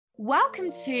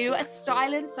Welcome to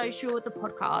Style and Social, the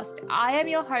podcast. I am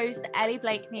your host, Ellie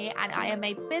Blakeney, and I am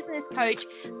a business coach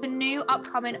for new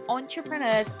upcoming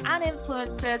entrepreneurs and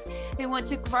influencers who want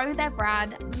to grow their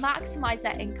brand, maximize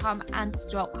their income, and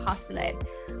stop hustling.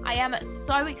 I am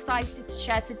so excited to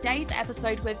share today's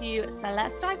episode with you, so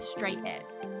let's dive straight in.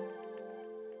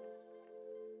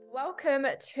 Welcome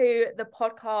to the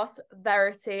podcast,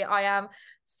 Verity. I am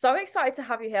so excited to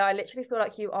have you here. I literally feel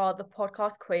like you are the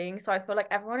podcast queen. So I feel like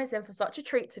everyone is in for such a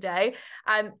treat today.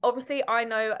 Obviously, I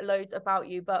know loads about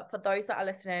you, but for those that are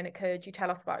listening, could you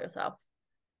tell us about yourself?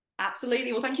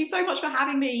 Absolutely. Well, thank you so much for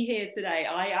having me here today.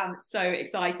 I am so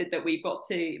excited that we got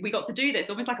to do this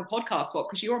almost like a podcast swap,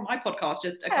 because you were on my podcast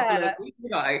just a couple of weeks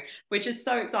ago, which is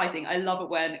so exciting. I love it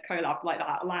when collabs like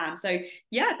that land. So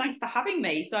yeah, thanks for having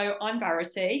me. So I'm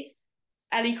Verity.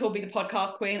 Ellie called me the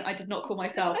podcast queen. I did not call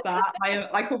myself that.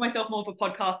 I call myself more of a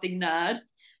podcasting nerd.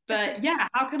 But yeah,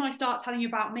 how can I start telling you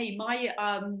about me?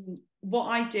 What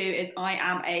I do is I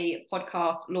am a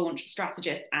podcast launch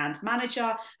strategist and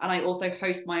manager, and I also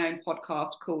host my own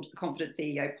podcast called the Confident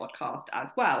CEO Podcast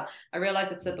as well. I realize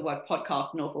I've said the word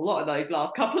podcast an awful lot of those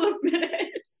last couple of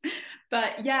minutes.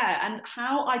 But yeah, and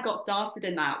how I got started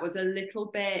in that was a little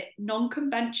bit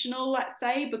non-conventional, let's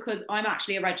say, because I'm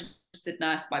actually a registered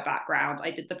nurse by background. I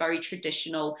did the very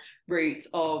traditional route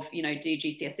of, do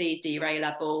GCSEs, do your A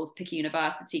levels, pick a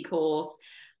university course.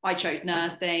 I chose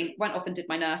nursing, went off and did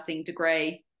my nursing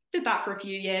degree, did that for a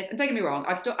few years. And don't get me wrong,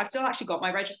 I've still actually got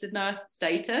my registered nurse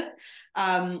status.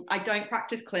 I don't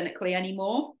practice clinically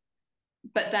anymore.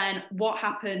 But then what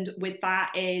happened with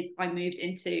that is I moved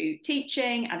into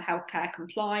teaching and healthcare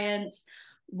compliance,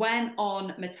 went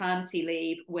on maternity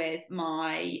leave with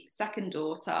my second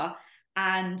daughter.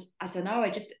 And I don't know,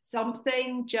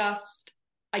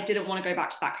 I didn't want to go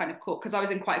back to that kind of because I was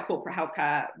in quite a corporate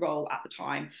healthcare role at the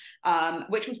time,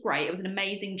 which was great. It was an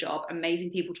amazing job,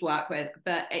 amazing people to work with,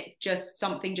 but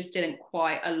something just didn't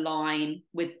quite align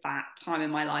with that time in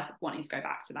my life of wanting to go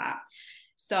back to that.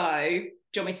 So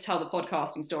do you want me to tell the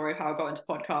podcasting story of how I got into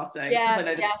podcasting? Yes, I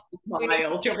know this is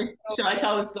wild. Should I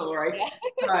tell the story? Yeah.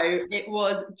 So it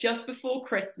was just before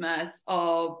Christmas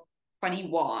of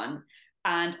 21.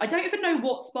 And I don't even know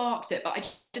what sparked it, but I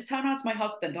just turned around to my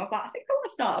husband. I was like, I think I want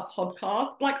to start a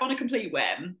podcast, like on a complete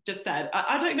whim. Just said,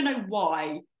 I don't even know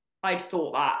why I'd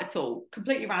thought that at all.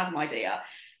 Completely random idea.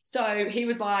 So he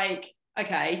was like,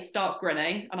 okay, starts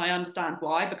grinning, and I understand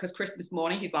why, because Christmas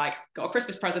morning he's like, got a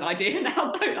Christmas present idea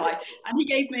now, don't I? And he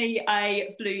gave me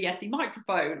a Blue Yeti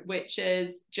microphone, which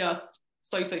is just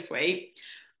so sweet.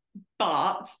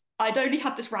 But I'd only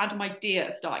had this random idea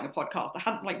of starting a podcast. I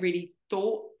hadn't really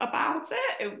thought about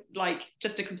it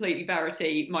just a completely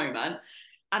Verity moment.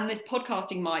 And this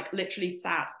podcasting mic literally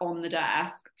sat on the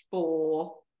desk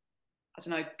for, I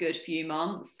don't know, a good few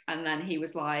months. And then he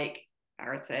was like,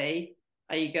 Verity,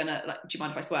 are you gonna, do you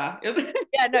mind if I swear?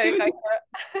 Yeah, no,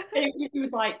 he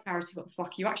was like, Verity, what the fuck,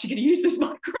 are you actually gonna use this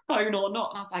microphone or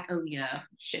not? And I was like, oh yeah,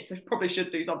 shit, I probably should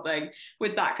do something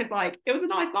with that, because it was a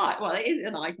nice mic. Well, it is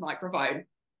a nice microphone.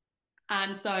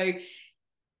 And so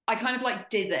I kind of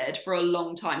did it for a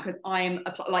long time, because I am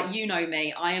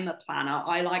me, I am a planner.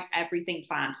 I like everything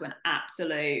planned to an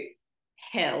absolute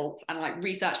hilt, and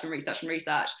research.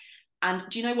 And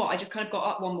do you know what? I just kind of got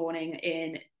up one morning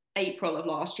in April of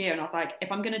last year, and I was like, if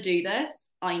I'm going to do this,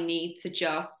 I need to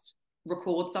just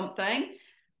record something.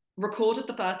 Recorded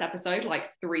the first episode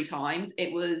 3 times.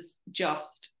 It was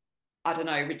just, I don't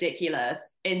know,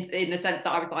 ridiculous in the sense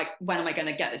that I was like, when am I going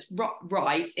to get this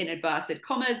right, in inverted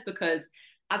commas? Because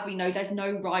as we know, there's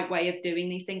no right way of doing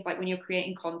these things. When you're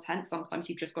creating content, sometimes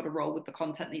you've just got to roll with the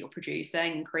content that you're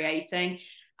producing and creating.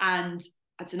 And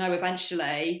I don't know,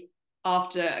 eventually,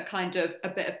 after a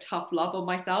bit of tough love on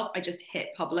myself, I just hit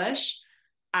publish.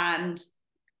 And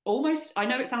almost, I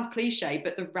know it sounds cliche,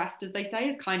 but the rest, as they say,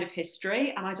 is kind of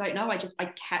history. And I don't know, I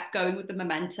kept going with the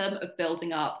momentum of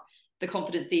building up the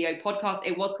Confident CEO podcast.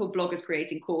 It was called Bloggers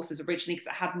Creating Courses originally, because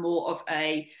it had more of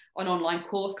an online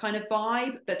course kind of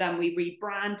vibe, but then we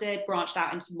rebranded, branched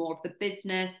out into more of the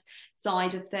business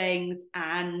side of things.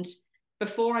 And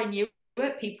before I knew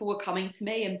it, people were coming to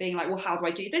me and being like, well, how do I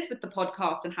do this with the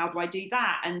podcast, and how do I do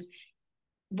that? And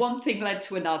one thing led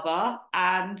to another,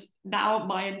 and now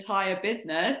my entire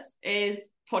business is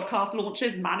podcast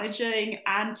launches, managing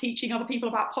and teaching other people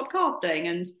about podcasting.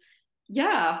 And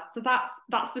yeah, so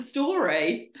that's the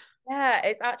story. Yeah,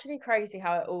 it's actually crazy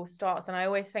how it all starts. And I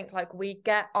always think we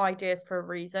get ideas for a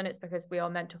reason. It's because we are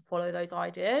meant to follow those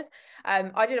ideas.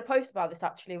 I did a post about this,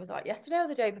 actually, it was yesterday or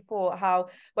the day before, how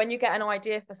when you get an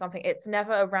idea for something, it's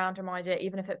never a random idea,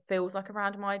 even if it feels like a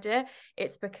random idea.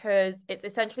 It's because it's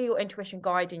essentially your intuition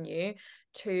guiding you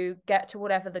to get to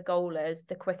whatever the goal is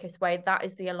the quickest way. That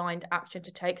is the aligned action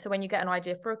to take. So when you get an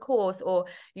idea for a course, or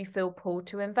you feel pulled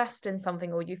to invest in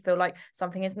something, or you feel like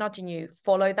something is nudging you,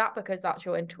 follow that, because that's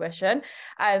your intuition.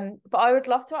 But I would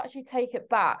love to actually take it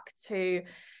back to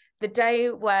the day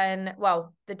when,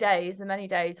 well, the many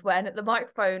days when the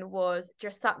microphone was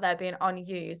just sat there being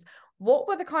unused. What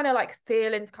were the kind of like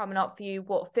feelings coming up for you?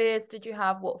 What fears did you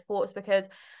have? What thoughts? Because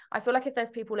I feel like if there's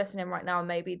people listening right now and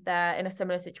maybe they're in a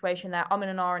similar situation, they're umming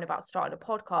and ahhing about starting a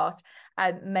podcast,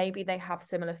 and maybe they have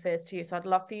similar fears to you. So I'd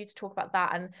love for you to talk about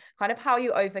that and kind of how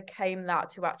you overcame that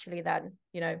to actually then,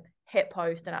 hit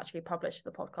post and actually publish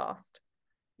the podcast.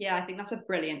 Yeah, I think that's a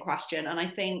brilliant question. And I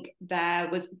think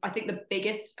the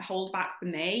biggest holdback for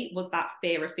me was that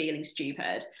fear of feeling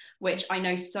stupid, which I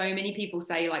know so many people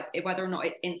say, like, whether or not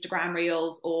it's Instagram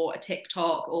Reels or a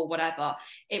TikTok or whatever,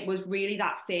 it was really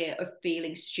that fear of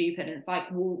feeling stupid. And it's like,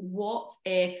 well, what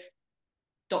if ...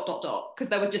 Because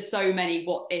there was just so many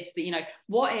what ifs,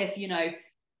 what if,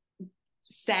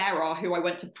 Sarah, who I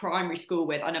went to primary school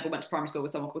with, I never went to primary school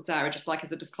with someone called Sarah, just like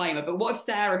as a disclaimer, but what if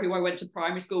Sarah, who I went to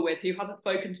primary school with, who hasn't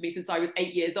spoken to me since I was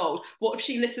 8 years old, what if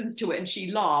she listens to it and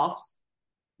she laughs?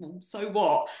 Well, so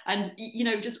what? And,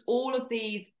 just all of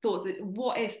these thoughts.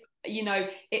 What if,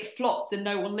 it flops and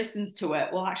no one listens to it?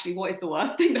 Well, actually, what is the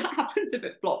worst thing that happens if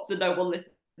it flops and no one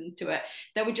listens to it?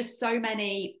 There were just so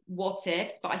many what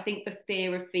ifs, but I think the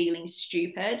fear of feeling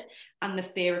stupid and the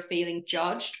fear of feeling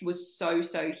judged was so,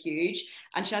 so huge.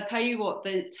 And shall I tell you what,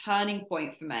 the turning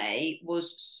point for me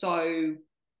was so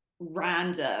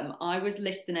random. I was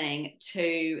listening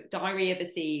to Diary of a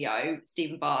CEO,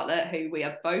 Stephen Bartlett, who we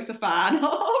are both a fan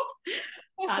of,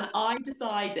 and I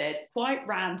decided quite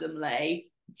randomly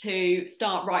to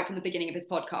start right from the beginning of his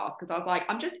podcast, because I was like,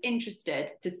 I'm just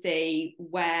interested to see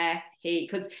where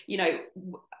because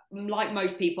like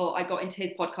most people, I got into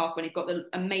his podcast when he's got the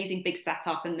amazing big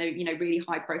setup and the really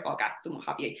high profile guests and what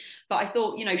have you. But I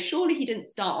thought, surely he didn't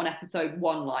start on episode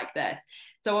 1 like this.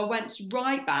 So I went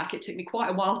right back. It took me quite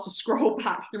a while to scroll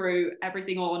back through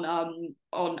everything on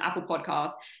Apple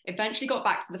Podcasts. Eventually got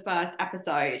back to the first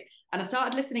episode and I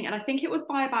started listening. And I think it was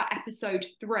by about episode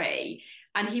 3.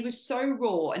 And he was so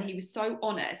raw and he was so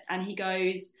honest. And he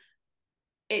goes,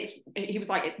 he was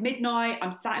like, it's midnight.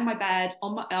 I'm sat in my bed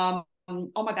on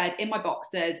my bed in my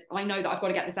boxers. I know that I've got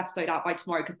to get this episode out by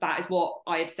tomorrow because that is what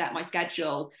I have set my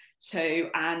schedule to,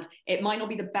 and it might not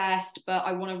be the best, but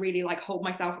I want to really like hold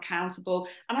myself accountable.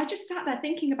 And I just sat there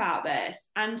thinking about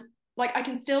this, and like I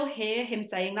can still hear him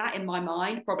saying that in my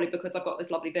mind, probably because I've got this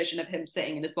lovely vision of him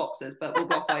sitting in his boxers, but we'll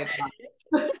gloss over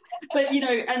that. But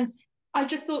and I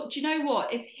just thought, do you know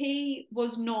what? If he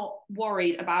was not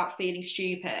worried about feeling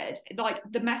stupid, like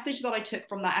the message that I took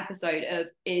from that episode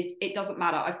is it doesn't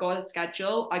matter. I've got a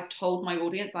schedule. I've told my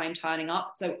audience I am turning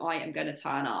up, so I am going to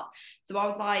turn up. So I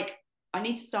was like, I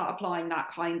need to start applying that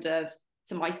kind of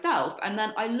to myself. And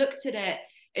then I looked at it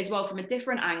as well from a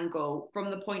different angle, from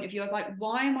the point of view, I was like,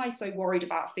 why am I so worried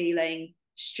about feeling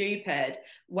stupid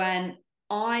when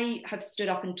I have stood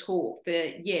up and taught for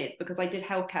years, because I did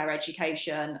healthcare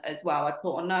education as well. I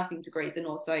taught on nursing degrees and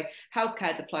also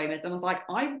healthcare diplomas. And I was like,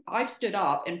 I've stood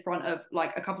up in front of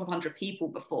like a couple of hundred people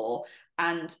before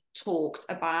and talked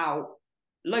about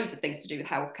loads of things to do with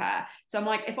healthcare. So I'm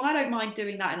like, if I don't mind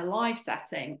doing that in a live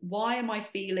setting, why am I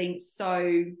feeling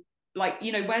so like,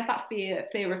 where's that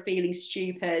fear of feeling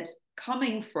stupid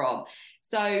coming from?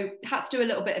 So had to do a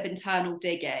little bit of internal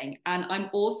digging. And I'm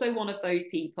also one of those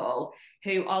people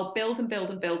who I'll build and build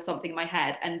and build something in my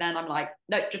head, and then I'm like,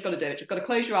 nope, just got to do it, just got to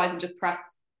close your eyes and just press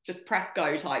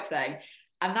go type thing.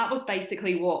 And that was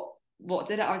basically what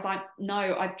did it. I was like,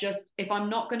 no, if I'm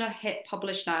not going to hit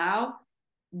publish now,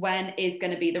 when is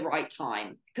going to be the right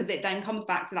time? Because it then comes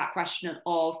back to that question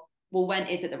of, well, when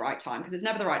is it the right time? Because it's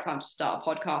never the right time to start a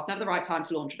podcast, never the right time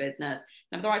to launch a business,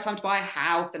 never the right time to buy a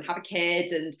house and have a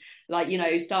kid and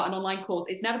start an online course.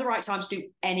 It's never the right time to do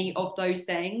any of those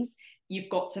things. You've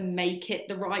got to make it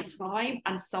the right time.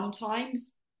 And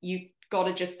sometimes you've got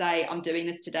to just say, I'm doing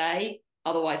this today,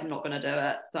 otherwise I'm not going to do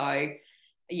it. So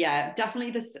yeah,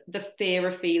 definitely the fear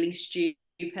of feeling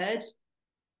stupid,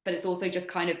 but it's also just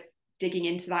kind of digging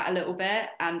into that a little bit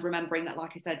and remembering that,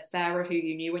 like I said, Sarah, who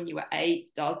you knew when you were 8,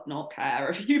 does not care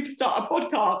if you start a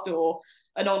podcast or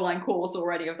an online course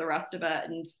or any of the rest of it.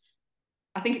 And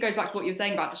I think it goes back to what you were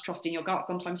saying about just trusting your gut.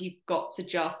 Sometimes you've got to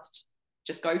just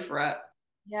go for it.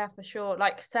 Yeah, for sure.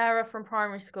 Like Sarah from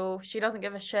primary school, she doesn't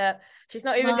give a shit. She's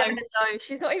not even going to know.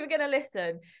 She's not even going to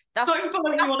listen. Don't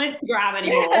follow you on Instagram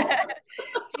anymore.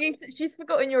 she's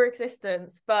forgotten your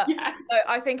existence. But Yes. no,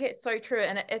 I think it's so true.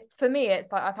 And it's, for me,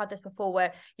 it's like I've had this before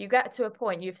where you get to a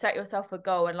point, you've set yourself a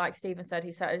goal, and like Stephen said,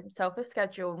 he set himself a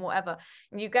schedule and whatever,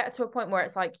 and you get to a point where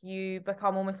it's like you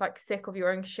become almost like sick of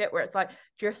your own shit, where it's like,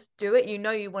 just do it, you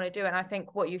know, you want to do it. And I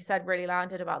think what you said really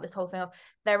landed about this whole thing of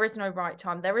there is no right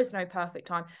time, there is no perfect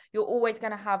time. You're always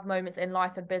going to have moments in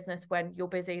life and business when you're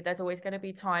busy. There's always going to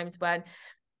be times when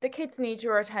the kids need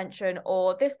your attention,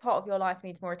 or this part of your life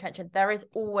needs more attention. There is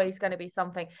always going to be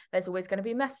something. There's always going to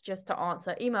be messages to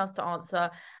answer, emails to answer,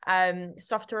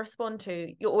 stuff to respond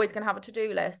to. You're always going to have a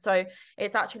to-do list. So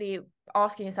it's actually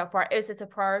asking yourself, right, is this a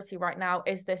priority right now?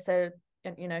 Is this a,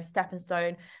 you know, stepping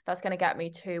stone that's going to get me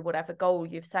to whatever goal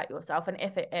you've set yourself? And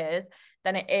if it is,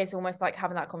 then it is almost like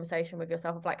having that conversation with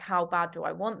yourself of like, how bad do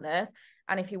I want this?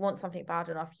 And if you want something bad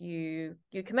enough, you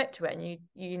commit to it, and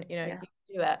you know, yeah,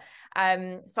 you do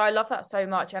it. So I love that so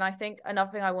much. And I think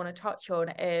another thing I want to touch on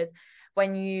is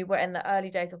when you were in the early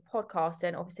days of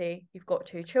podcasting, obviously you've got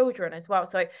 2 children as well.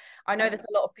 So I know there's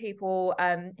a lot of people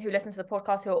who listen to the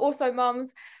podcast who are also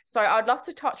mums. So I'd love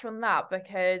to touch on that,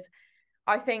 because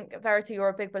I think, Verity, you're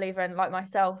a big believer in, like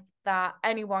myself, that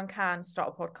anyone can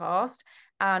start a podcast,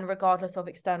 and regardless of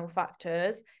external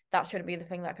factors, that shouldn't be the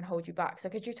thing that can hold you back. So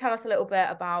could you tell us a little bit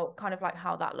about kind of like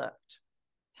how that looked?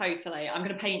 Totally. I'm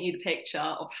going to paint you the picture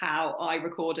of how I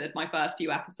recorded my first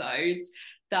few episodes.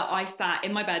 That I sat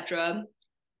in my bedroom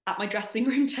at my dressing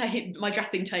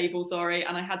table, sorry,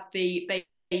 and I had the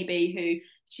baby,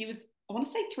 who she was, I want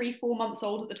to say 3-4 months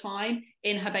old at the time,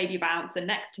 in her baby bouncer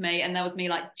next to me, and there was me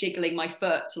like jiggling my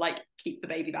foot to like keep the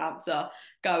baby bouncer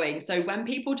going. So when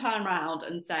people turn around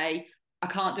and say, I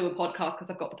can't do a podcast because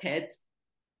I've got the kids,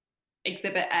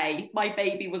 exhibit A, my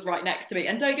baby was right next to me.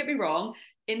 And don't get me wrong,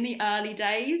 in the early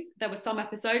days, there were some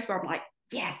episodes where I'm like,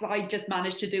 yes, I just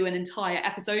managed to do an entire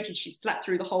episode and she slept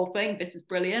through the whole thing. This is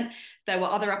brilliant. There were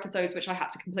other episodes which I had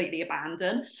to completely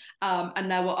abandon.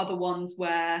 And there were other ones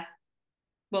where,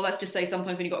 well, let's just say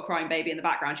sometimes when you've got a crying baby in the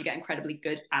background, you get incredibly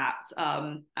good at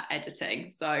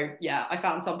editing. So yeah, I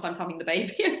found sometimes having the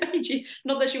baby,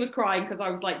 not that she was crying because I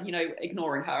was like, you know,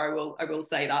 ignoring her. I will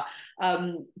say that.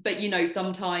 But you know,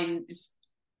 sometimes,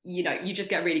 you know, you just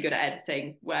get really good at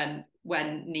editing when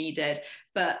needed.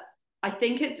 But I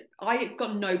think I've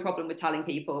got no problem with telling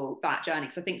people that journey,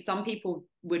 because I think some people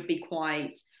would be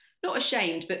quite, not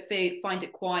ashamed, but find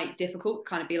it quite difficult,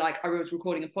 kind of be like, I was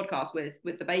recording a podcast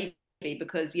with the baby,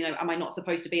 because, you know, am I not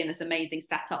supposed to be in this amazing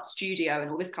setup studio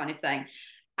and all this kind of thing?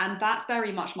 And that's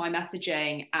very much my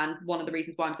messaging. And one of the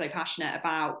reasons why I'm so passionate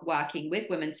about working with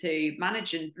women to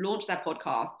manage and launch their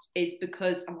podcasts is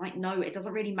because I'm like, no, it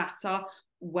doesn't really matter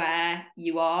where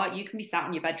you are. You can be sat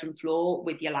on your bedroom floor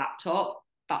with your laptop.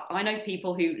 But I know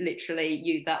people who literally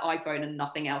use their iPhone and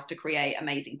nothing else to create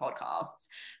amazing podcasts.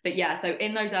 But yeah, so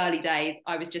in those early days,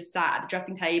 I was just sat at the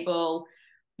dressing table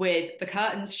with the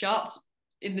curtains shut,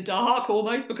 in the dark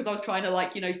almost, because I was trying to,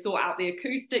 like, you know, sort out the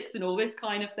acoustics and all this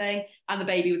kind of thing. And the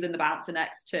baby was in the bouncer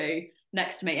next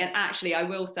to me. And actually, I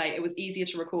will say it was easier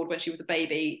to record when she was a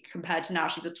baby compared to now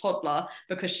she's a toddler,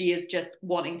 because she is just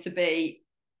wanting to be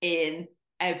in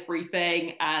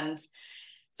everything. And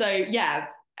so, yeah,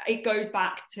 it goes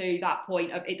back to that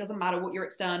point of, it doesn't matter what your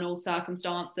external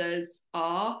circumstances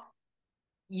are,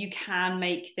 you can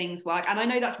make things work. And I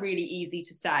know that's really easy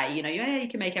to say, you know, yeah, you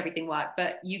can make everything work,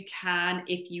 but you can,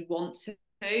 if you want to,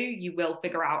 you will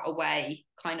figure out a way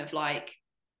kind of like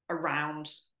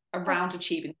around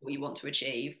achieving what you want to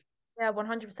achieve. Yeah,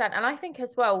 100%. And I think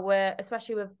as well, we're,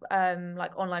 especially with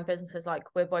like online businesses, like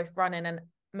we're both running, and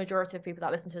majority of people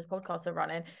that listen to this podcast are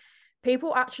running,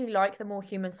 people actually like the more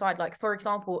human side. Like, for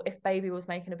example, if baby was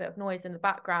making a bit of noise in the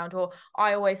background, or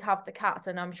I always have the cats,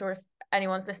 and I'm sure if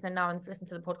anyone's listening now and listened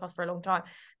to the podcast for a long time,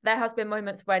 there has been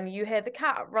moments when you hear the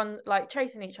cat run, like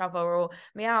chasing each other or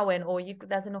meowing, or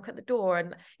there's a knock at the door,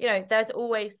 and you know, there's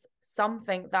always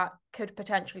something that could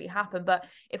potentially happen. But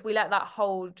if we let that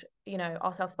hold, you know,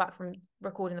 ourselves back from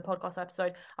recording the podcast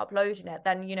episode, uploading it,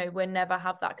 then, you know, we'll never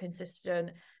have that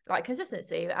consistency.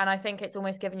 And I think it's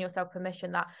almost giving yourself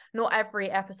permission that not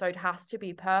every episode has to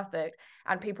be perfect,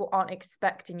 and people aren't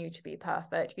expecting you to be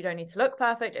perfect. You don't need to look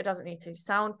perfect, it doesn't need to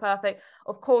sound perfect.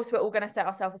 Of course, we're all going to set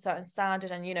ourselves a certain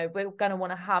standard, and, you know, we're going to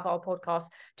want to have our podcast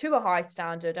to a high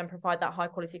standard and provide that high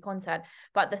quality content.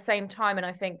 But at the same time, and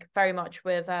I think very much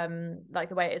with like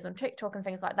the way it is on TikTok and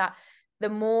things like that, the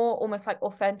more almost like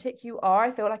authentic you are,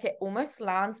 I feel like it almost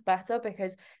lands better,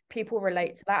 because people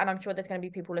relate to that. And I'm sure there's going to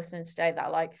be people listening today that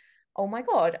are like, oh my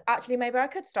God, actually, maybe I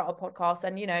could start a podcast,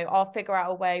 and, you know, I'll figure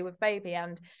out a way with baby.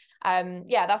 And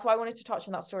yeah, that's why I wanted to touch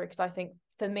on that story, because I think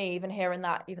for me, even hearing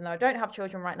that, even though I don't have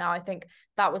children right now, I think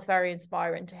that was very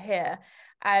inspiring to hear.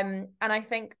 And I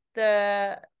think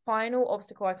the final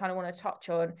obstacle I kind of want to touch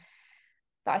on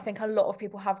that I think a lot of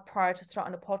people have prior to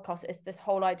starting a podcast is this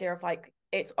whole idea of like,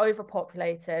 it's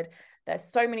overpopulated. There's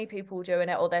so many people doing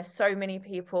it, or there's so many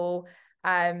people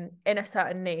in a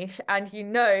certain niche. And you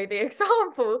know, the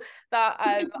example that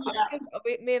I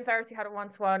think me and Verity had a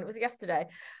one-to-one, was it yesterday?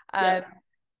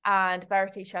 And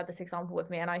Verity shared this example with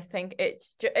me, and I think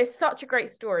it's such a great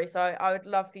story. So I would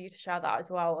love for you to share that as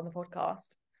well on the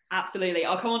podcast. Absolutely.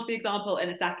 I'll come on to the example in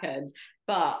a second.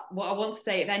 But what I want to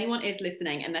say, if anyone is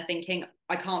listening and they're thinking,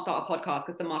 I can't start a podcast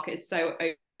because the market is so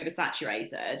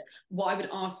oversaturated, what I would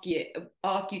ask you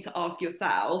to ask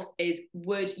yourself is,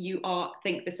 would you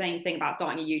think the same thing about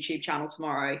starting a YouTube channel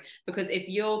tomorrow? Because if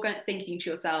you're thinking to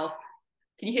yourself,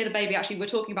 can you hear the baby? Actually, we're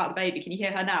talking about the baby. Can you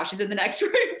hear her now? She's in the next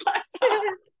room.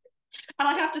 And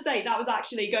I have to say, that was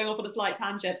actually going off on a slight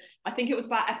tangent. I think it was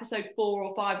about episode 4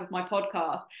 or 5 of my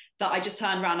podcast that I just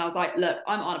turned around and I was like, look,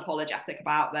 I'm unapologetic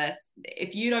about this.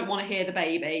 If you don't want to hear the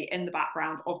baby in the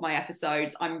background of my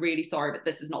episodes, I'm really sorry, but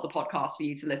this is not the podcast for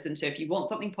you to listen to. If you want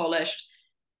something polished,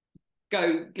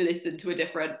 go listen to a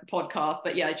different podcast.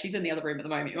 But yeah, she's in the other room at the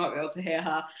moment. You might be able to hear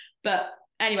her. But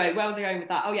anyway, where was I going with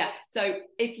that? Oh yeah. So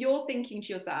if you're thinking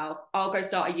to yourself, I'll go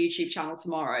start a YouTube channel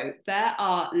tomorrow, there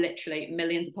are literally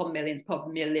millions upon millions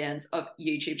upon millions of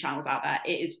YouTube channels out there.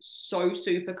 It is so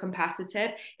super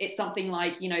competitive. It's something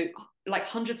like, you know, like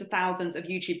hundreds of thousands of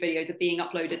YouTube videos are being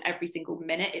uploaded every single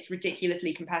minute. It's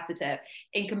ridiculously competitive.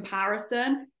 In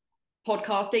comparison,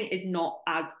 podcasting is not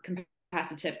as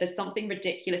competitive. There's something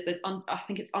ridiculous. I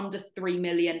think it's under 3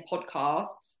 million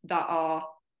podcasts that are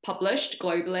published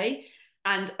globally,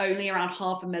 and only around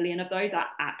 500,000 of those are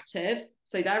active.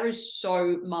 So there is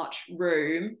so much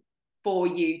room for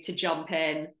you to jump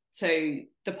in to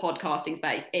the podcasting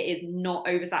space. It is not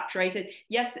oversaturated.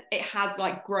 Yes, it has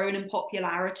like grown in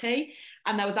popularity.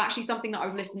 And there was actually something that I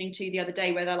was listening to the other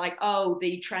day where they're like, oh,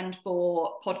 the trend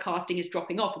for podcasting is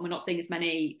dropping off and we're not seeing as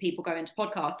many people go into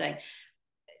podcasting.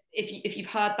 If you've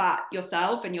heard that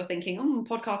yourself and you're thinking,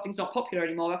 podcasting's not popular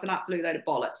anymore, that's an absolute load of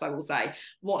bollocks, I will say.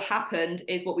 What happened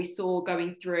is, what we saw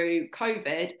going through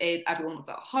COVID is everyone was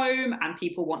at home and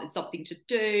people wanted something to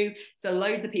do. So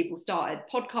loads of people started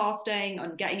podcasting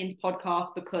and getting into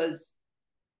podcasts because,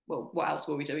 well, what else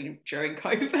were we doing during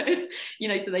COVID? You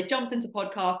know, so they jumped into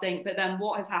podcasting. But then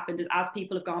what has happened is, as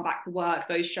people have gone back to work,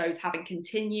 those shows haven't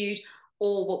continued.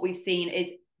 Or what we've seen is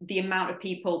the amount of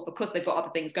people, because they've got other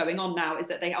things going on now, is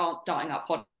that they aren't starting up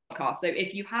podcasts. So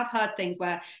if you have heard things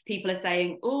where people are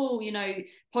saying, oh, you know,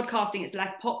 podcasting is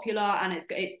less popular and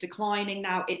it's declining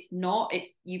now, it's not.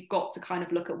 You've got to kind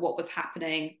of look at what was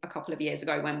happening a couple of years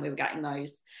ago when we were getting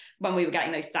those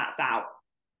stats out.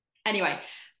 Anyway,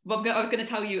 I was going to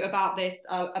tell you about this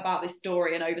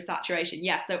story and oversaturation.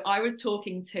 Yeah, so I was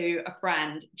talking to a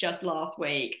friend just last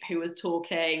week who was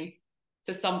talking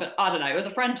to somebody, I don't know, it was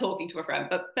a friend talking to a friend,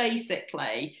 but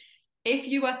basically, if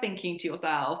you are thinking to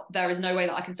yourself, there is no way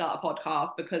that I can start a podcast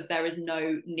because there is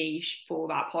no niche for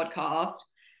that podcast.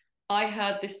 I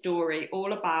heard this story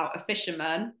all about a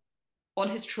fisherman on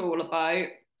his trawler boat.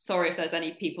 Sorry if there's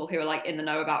any people who are like in the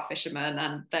know about fishermen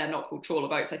and they're not called trawler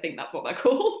boats. I think that's what they're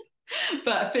called.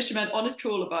 But a fisherman on his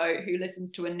trawler boat who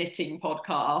listens to a knitting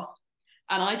podcast.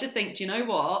 And I just think, do you know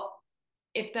what?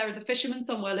 If there is a fisherman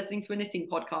somewhere listening to a knitting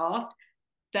podcast,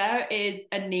 there is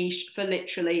a niche for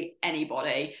literally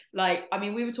anybody. Like, I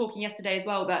mean, we were talking yesterday as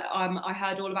well that I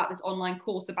heard all about this online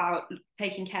course about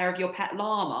taking care of your pet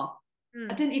llama.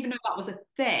 I didn't even know that was a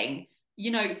thing,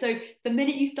 you know. So the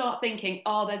minute you start thinking,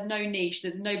 oh, there's no niche,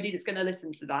 there's nobody that's going to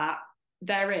listen to that,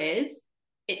 there is.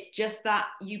 It's just that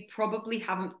you probably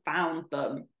haven't found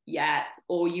them yet,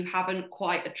 or you haven't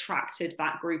quite attracted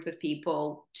that group of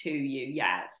people to you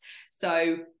yet.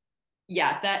 So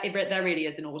yeah, there really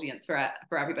is an audience for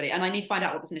everybody. And I need to find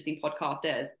out what this knitting podcast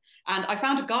is. And I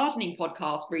found a gardening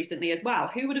podcast recently as well.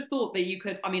 Who would have thought that you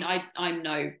could, I mean, I'm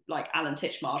no like Alan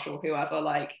Titchmarsh or whoever,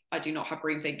 like I do not have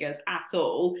green fingers at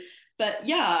all. But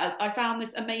yeah, I found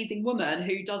this amazing woman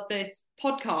who does this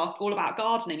podcast all about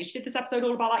gardening. And she did this episode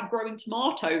all about like growing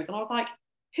tomatoes. And I was like,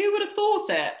 who would have thought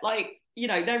it? Like, you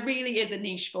know, there really is a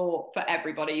niche for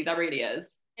everybody. There really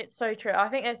is. It's so true. I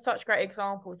think there's such great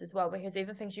examples as well, because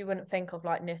even things you wouldn't think of,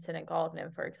 like knitting and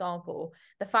gardening, for example,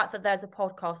 the fact that there's a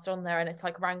podcast on there and it's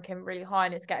like ranking really high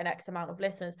and it's getting X amount of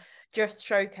listeners just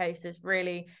showcases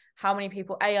really how many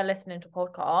people are listening to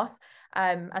podcasts,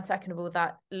 and second of all,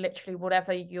 that literally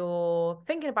whatever you're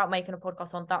thinking about making a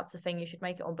podcast on, that's the thing you should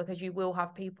make it on, because you will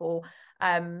have people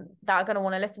that are going to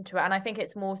want to listen to it. And I think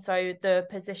it's more so the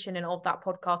positioning of that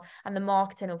podcast and the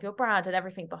marketing of your brand and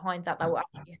everything behind that will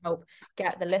actually help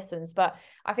get the listens. But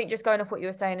I think just going off what you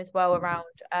were saying as well around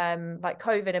like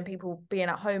COVID and people being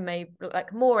at home maybe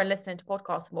like more and listening to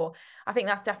podcasts more, I think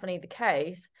that's definitely the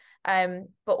case.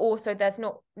 But also there's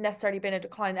not necessarily been a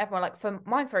decline in everyone. Like for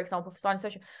mine, for example, for Sign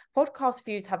Social, podcast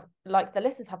views have, like, the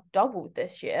listens have doubled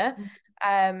this year.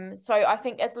 So I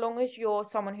think as long as you're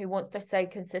someone who wants to stay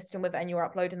consistent with it and you're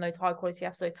uploading those high quality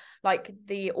episodes, like,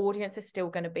 the audience is still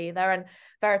going to be there. And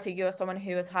Verity, you're someone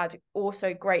who has had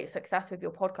also great success with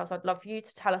your podcast. I'd love for you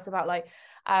to tell us about like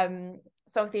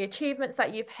some of the achievements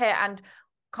that you've hit and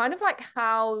kind of like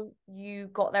how you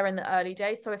got there in the early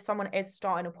days. So if someone is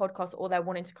starting a podcast or they're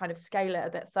wanting to kind of scale it a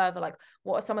bit further, like,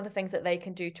 what are some of the things that they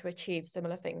can do to achieve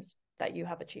similar things that you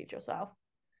have achieved yourself?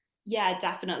 Yeah,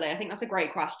 definitely. I think that's a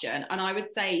great question. And I would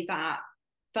say that,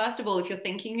 first of all, if you're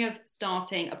thinking of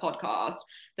starting a podcast,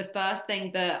 the first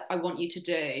thing that I want you to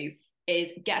do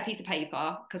is get a piece of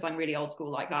paper, because I'm really old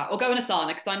school like that, or go in Asana,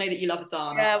 because I know that you love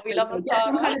Asana. Yeah, we love Asana. Get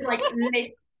some kind of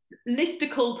like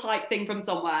listicle type thing from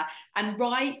somewhere and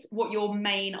write what your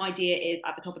main idea is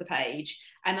at the top of the page.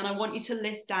 And then I want you to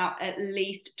list out at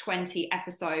least 20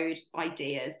 episode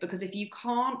ideas, because if you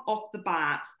can't off the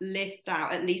bat list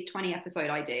out at least 20 episode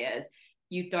ideas,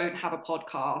 you don't have a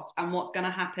podcast. And what's going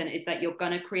to happen is that you're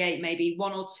going to create maybe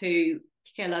one or two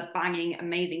killer, banging,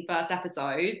 amazing first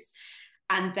episodes.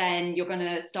 And then you're going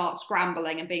to start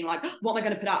scrambling and being like, what am I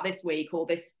going to put out this week or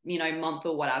this, month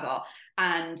or whatever?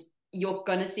 And you're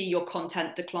going to see your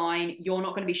content decline. You're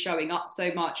not going to be showing up so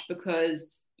much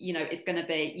because, it's going to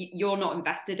be, you're not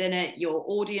invested in it. Your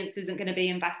audience isn't going to be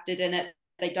invested in it.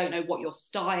 They don't know what your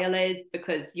style is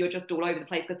because you're just all over the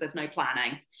place because there's no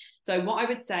planning. So what I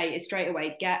would say is straight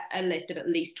away, get a list of at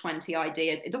least 20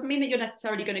 ideas. It doesn't mean that you're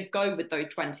necessarily going to go with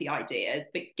those 20 ideas,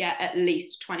 but get at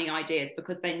least 20 ideas,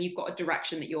 because then you've got a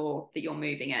direction that you're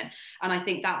moving in. And I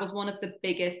think that was one of the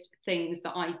biggest things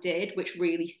that I did, which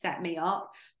really set me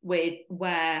up with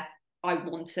where I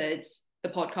wanted the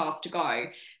podcast to go.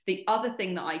 The other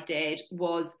thing that I did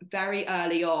was very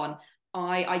early on,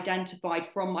 I identified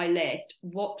from my list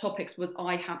what topics was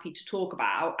I happy to talk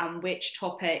about and which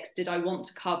topics did I want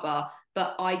to cover,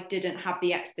 but I didn't have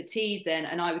the expertise in,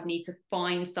 and I would need to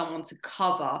find someone to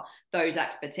cover those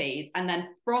expertise. And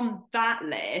then from that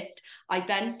list, I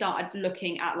then started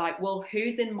looking at like, well,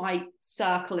 who's in my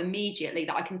circle immediately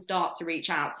that I can start to reach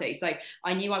out to? So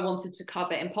I knew I wanted to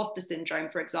cover imposter syndrome,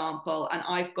 for example, and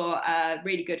I've got a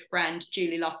really good friend,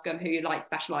 Julie Luscombe, who like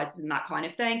specializes in that kind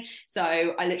of thing. So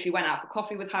I literally went out for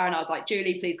coffee with her and I was like,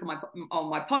 Julie, please come on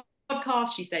my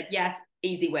podcast. She said, yes,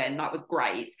 easy win. That was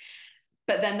great.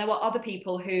 But then there were other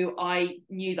people who I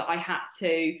knew that I had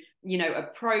to,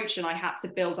 approach, and I had to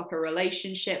build up a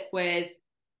relationship with.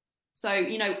 So,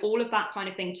 all of that kind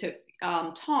of thing took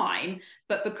time.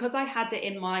 But because I had it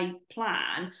in my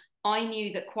plan, I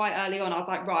knew that quite early on, I was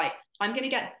like, right, I'm going to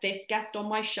get this guest on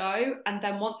my show. And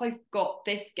then once I've got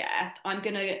this guest, I'm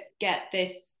going to get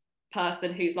this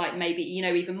person who's like maybe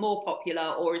even more popular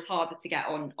or is harder to get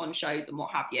on shows and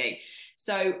what have you.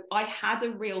 So I had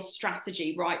a real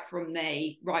strategy right from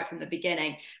the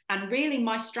beginning, and really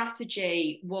my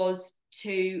strategy was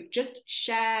to just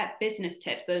share business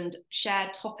tips and share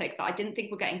topics that I didn't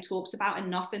think were getting talked about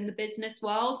enough in the business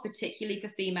world, particularly for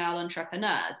female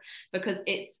entrepreneurs, because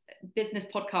it's business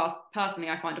podcasts personally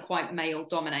I find are quite male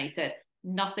dominated.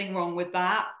 Nothing wrong with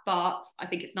that, but I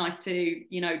think it's nice to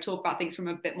talk about things from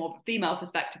a bit more of a female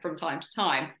perspective from time to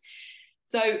time.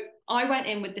 So I went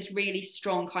in with this really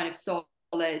strong kind of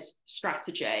solid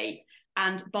strategy,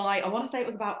 and by, I want to say it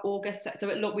was about August,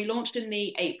 so we launched in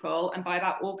the April, and by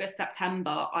about August,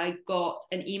 September, I got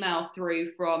an email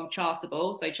through from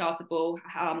Chartable. So Chartable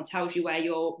tells you where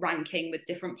you're ranking with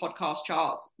different podcast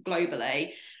charts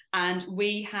globally. And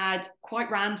we had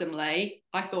quite randomly,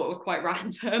 I thought it was quite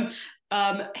random,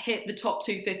 hit the top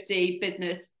 250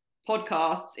 business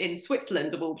podcasts in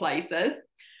Switzerland, of all places,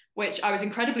 which I was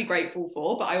incredibly grateful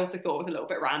for, but I also thought was a little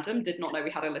bit random. Did not know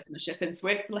we had a listenership in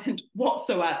Switzerland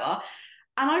whatsoever.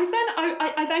 And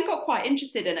I then got quite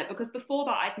interested in it, because before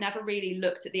that, I'd never really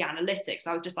looked at the analytics.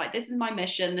 I was just like, this is my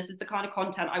mission. This is the kind of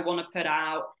content I want to put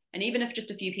out. And even if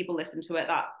just a few people listen to it,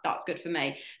 that's good for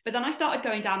me. But then I started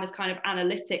going down this kind of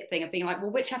analytic thing of being like,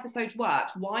 well, which episodes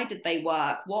worked? Why did they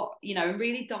work? What, and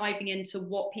really diving into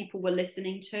what people were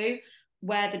listening to,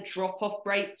 where the drop-off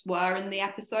rates were in the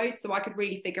episode, so I could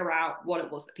really figure out what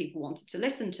it was that people wanted to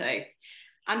listen to.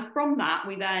 And from that,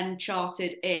 we then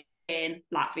charted in in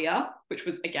Latvia, which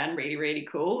was again really, really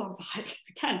cool. I was like,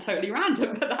 again, totally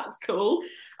random, but that's cool.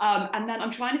 And then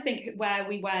I'm trying to think where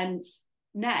we went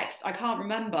next. I can't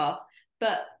remember,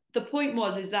 but the point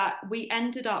is that we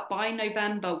ended up, by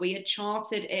November, we had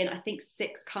charted in, I think,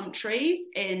 6 countries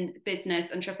in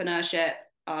business entrepreneurship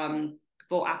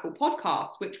for Apple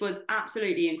Podcasts, which was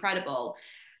absolutely incredible.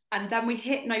 And then we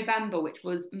hit November, which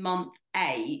was month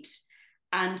 8.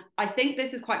 And I think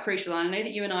this is quite crucial. And I know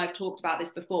that you and I have talked about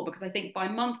this before, because I think by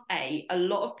month 8, a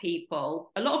lot of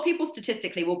people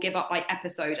statistically will give up by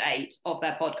episode 8 of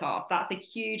their podcast. That's a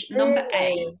huge number.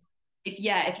 8.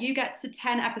 If you get to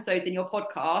 10 episodes in your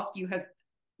podcast, you have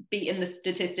beaten the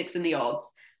statistics and the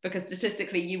odds, because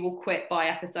statistically you will quit by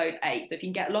episode 8. So if you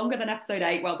can get longer than episode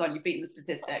 8, well done, you've beaten the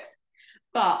statistics.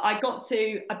 But I got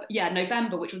to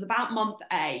November, which was about month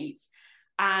 8,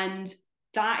 and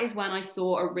that is when I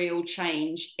saw a real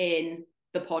change in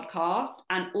the podcast.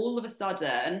 And all of a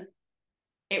sudden,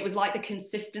 it was like the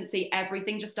consistency,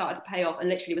 everything just started to pay off. And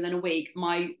literally within a week,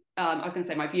 my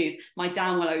views, my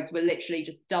downloads were literally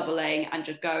just doubling and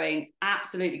just going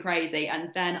absolutely crazy. And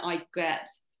then I get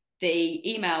the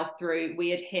email through, we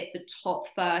had hit the top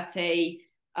 30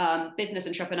 business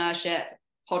entrepreneurship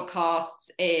podcasts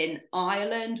in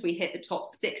Ireland. We hit the top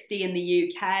 60 in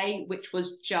the UK, which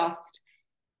was just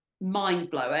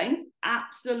mind-blowing,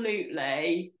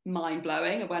 absolutely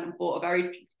mind-blowing. I went and bought a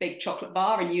very big chocolate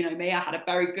bar, and you know me, I had a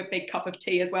very good big cup of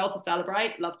tea as well to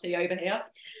celebrate. Love tea over here.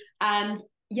 And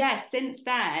since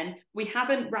then, we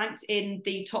haven't ranked in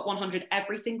the top 100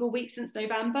 every single week since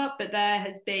November, but there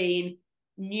has been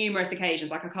numerous occasions,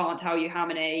 like I can't tell you how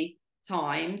many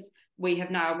times we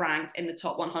have now ranked in the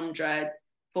top 100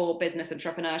 for business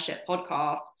entrepreneurship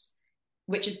podcasts,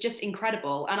 which is just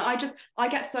incredible. And I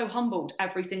get so humbled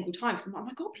every single time, because I'm like, oh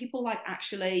my God, people like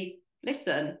actually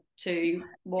listen to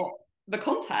the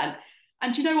content.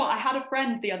 And do you know what? I had a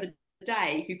friend the other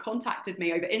day who contacted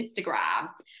me over Instagram,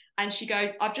 and she goes,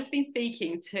 I've just been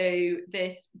speaking to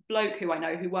this bloke who I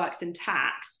know who works in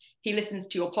tax. He listens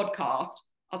to your podcast.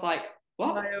 I was like,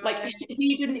 what? No, like,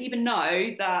 he didn't even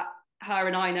know that her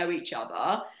and I know each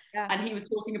other. Yeah. And he was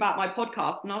talking about my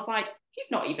podcast, and I was like, he's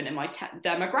not even in my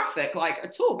demographic like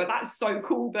at all, but that's so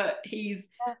cool that he's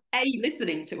A,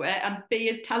 listening to it, and B,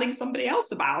 is telling somebody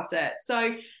else about it.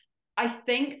 So I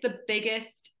think the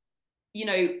biggest,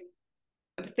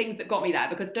 things that got me there,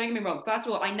 because don't get me wrong, first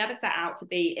of all, I never set out to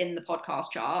be in the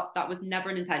podcast charts. That was never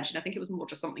an intention. I think it was more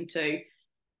just something to,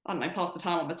 I don't know, pass the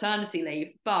time on maternity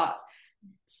leave. But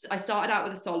I started out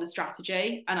with a solid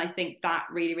strategy, and I think that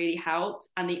really, really helped.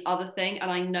 And the other thing, and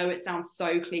I know it sounds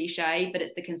so cliche, but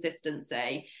it's the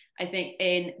consistency. I think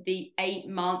in the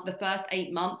first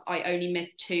 8 months, I only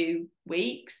missed 2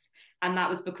 weeks. And that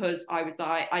was because I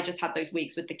just had those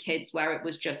weeks with the kids where it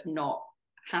was just not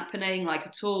happening like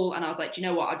at all. And I was like, do you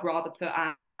know what? I'd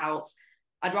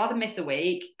rather miss a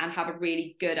week and have a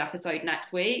really good episode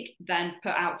next week than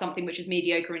put out something which is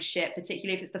mediocre and shit,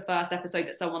 particularly if it's the first episode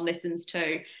that someone listens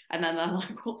to and then they're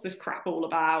like, what's this crap all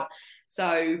about?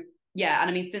 So yeah, and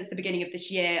I mean, since the beginning of this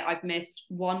year, I've missed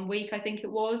 1 week, I think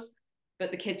it was,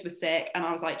 but the kids were sick, and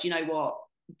I was like, do you know what?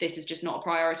 This is just not a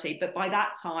priority. But by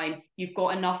that time, you've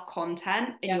got enough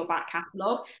content in your back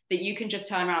catalogue that you can just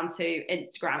turn around to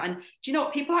Instagram. And do you know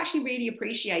what? People actually really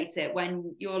appreciate it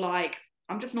when you're like,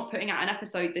 I'm just not putting out an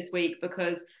episode this week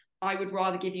because I would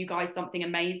rather give you guys something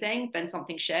amazing than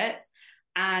something shit.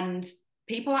 And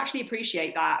people actually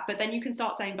appreciate that. But then you can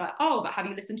start saying like, oh, but have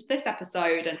you listened to this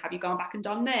episode? And have you gone back and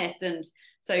done this? And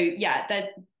so, yeah,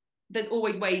 there's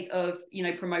always ways of,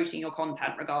 promoting your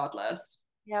content regardless.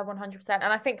 Yeah, 100%. And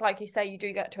I think, like you say, you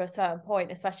do get to a certain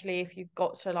point, especially if you've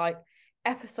got to like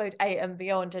episode 8 and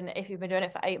beyond, and if you've been doing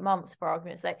it for 8 months, for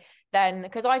argument's sake, then,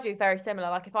 because I do very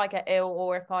similar, like if I get ill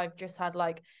or if I've just had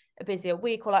like a busier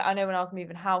week, or like I know when I was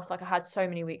moving house, like I had so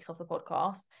many weeks off the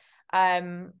podcast,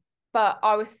 but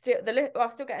I was still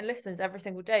getting listens every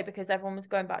single day because everyone was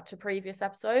going back to previous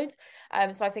episodes.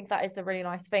 So I think that is the really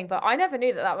nice thing. But I never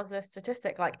knew that was a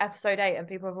statistic, like episode 8 and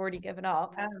people have already given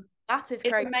up. That is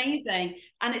crazy. It's amazing.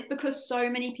 And it's because so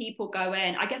many people go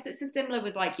in. I guess it's similar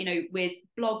with like, with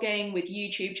blogging, with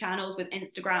YouTube channels, with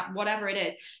Instagram, whatever it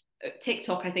is.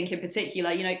 TikTok, I think in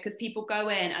particular, because people go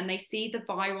in and they see the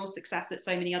viral success that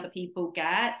so many other people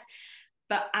get.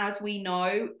 But as we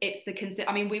know, it's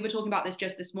we were talking about this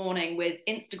just this morning with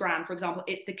Instagram, for example,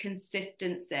 it's the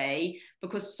consistency,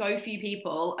 because so few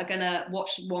people are going to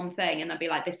watch one thing and they'll be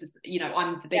like, this is,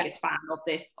 I'm the biggest fan of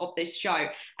this show.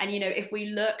 And, if we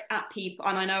look at people,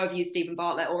 and I know I've used Stephen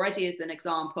Bartlett already as an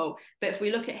example, but if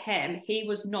we look at him, he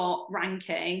was not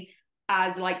ranking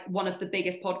as like one of the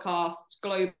biggest podcasts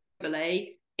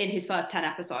globally in his first 10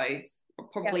 episodes, or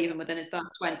probably even within his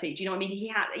first 20. Do you know what I mean? He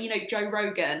had, you know, Joe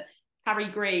Rogan, Harry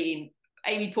Green,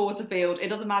 Amy Porterfield. It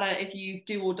doesn't matter if you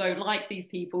do or don't like these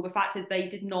people. The fact is they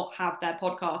did not have their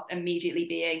podcasts immediately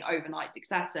being overnight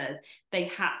successes. They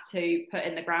had to put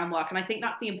in the groundwork. And I think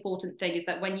that's the important thing, is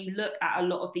that when you look at a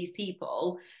lot of these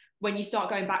people, when you start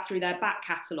going back through their back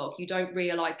catalogue, you don't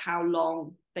realise how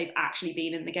long they've actually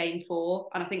been in the game for.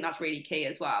 And I think that's really key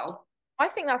as well. I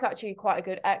think that's actually quite a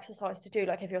good exercise to do.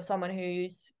 Like if you're someone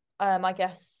who's, I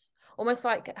guess, almost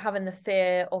like having the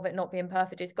fear of it not being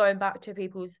perfect, is going back to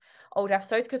people's old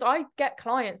episodes. Because I get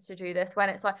clients to do this when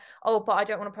it's like, oh, but I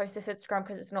don't want to post this Instagram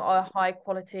because it's not a high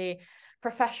quality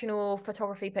professional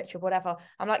photography picture, whatever.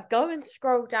 I'm like, go and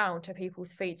scroll down to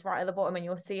people's feeds right at the bottom and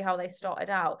you'll see how they started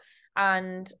out.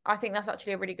 And I think that's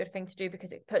actually a really good thing to do,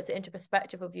 because it puts it into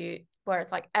perspective of you, where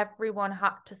it's like everyone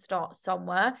had to start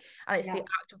somewhere, and it's the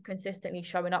act of consistently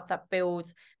showing up that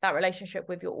builds that relationship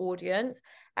with your audience.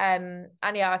 And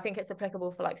yeah, I think it's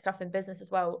applicable for like stuff in business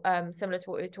as well, similar to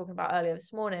what we were talking about earlier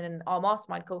this morning in our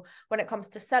mastermind call. When it comes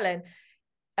to selling,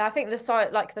 I think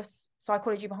the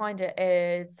psychology behind it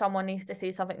is someone needs to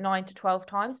see something 9 to 12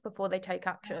 times before they take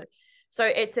action. So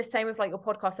it's the same with like your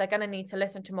podcast. They're going to need to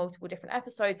listen to multiple different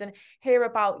episodes and hear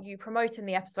about you promoting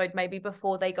the episode maybe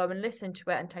before they go and listen to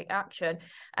it and take action.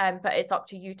 But it's up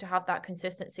to you to have that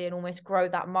consistency and almost grow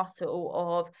that muscle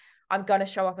of, I'm going to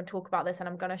show up and talk about this, and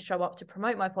I'm going to show up to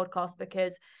promote my podcast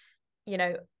because, you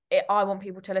know, I want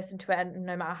people to listen to it, and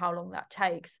no matter how long that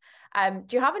takes.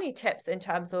 Do you have any tips in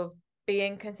terms of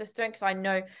being consistent? Because I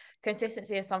know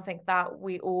consistency is something that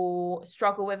we all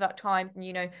struggle with at times, and,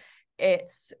 you know,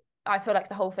 I feel like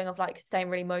the whole thing of like staying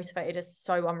really motivated is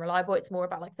so unreliable. It's more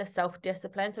about like the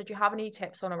self-discipline. So do you have any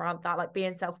tips on around that, like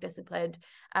being self-disciplined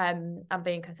and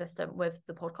being consistent with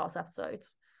the podcast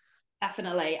episodes?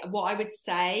 Definitely. What I would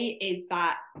say is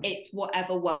that it's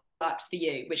whatever works for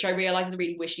you, which I realize is a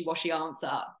really wishy-washy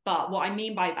answer. But what I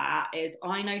mean by that is,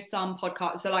 I know some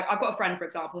podcasts. So like I've got a friend, for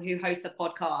example, who hosts a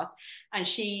podcast, and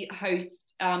she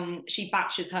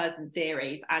batches hers in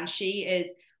series, and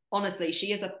honestly,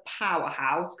 she is a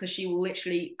powerhouse, because she will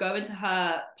literally go into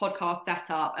her podcast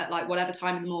setup at like whatever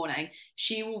time in the morning.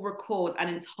 She will record an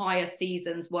entire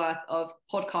season's worth of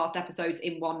podcast episodes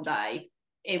in one day.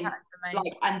 And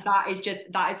that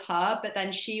is her. But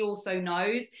then she also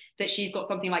knows that she's got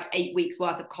something like 8 weeks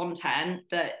worth of content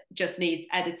that just needs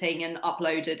editing and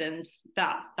uploaded, and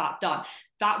that's done.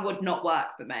 That would not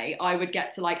work for me. I would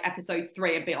get to like episode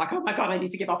 3 and be like, oh my God, I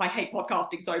need to give up. I hate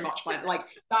podcasting so much. Like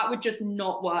that would just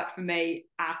not work for me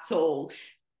at all.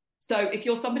 So if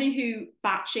you're somebody who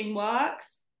batching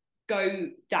works, go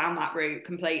down that route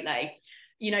completely.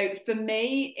 You know, for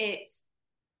me, it's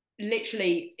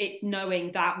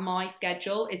knowing that my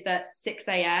schedule is that 6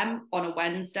 a.m. on a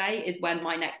Wednesday is when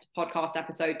my next podcast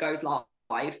episode goes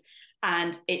live.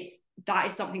 And that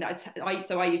is something that I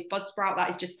use Buzzsprout. That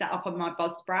is just set up on my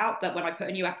Buzzsprout, that when I put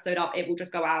a new episode up, it will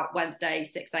just go out Wednesday,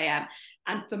 6 a.m.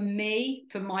 And for me,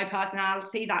 for my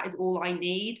personality, that is all I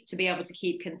need to be able to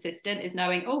keep consistent, is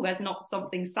knowing, oh, there's not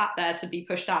something sat there to be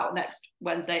pushed out next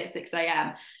Wednesday at 6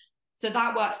 a.m. So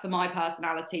that works for my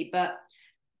personality. But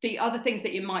the other things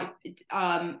that you might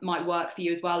work for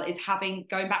you as well is going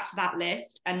back to that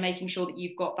list and making sure that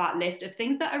you've got that list of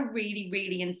things that are really,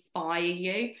 really inspire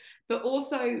you. But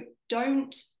also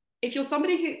if you're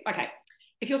somebody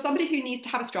who needs to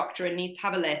have a structure and needs to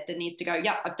have a list and needs to go,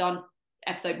 yeah, I've done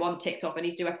episode 1 ticked off, I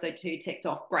need to do episode 2 ticked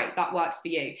off, great, that works for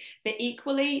you. But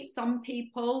equally, some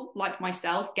people like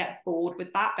myself get bored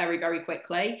with that very, very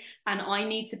quickly, and I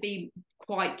need to be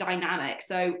quite dynamic.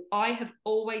 So I have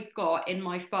always got in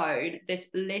my phone this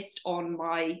list on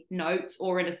my notes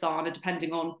or in Asana,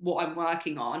 depending on what I'm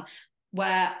working on,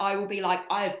 where I will be like,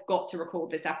 I've got to record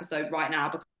this episode right now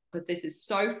because this is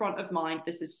so front of mind.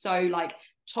 This is so like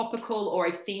topical, or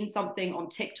I've seen something on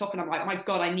TikTok and I'm like, oh my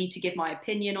God, I need to give my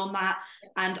opinion on that.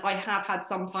 And I have had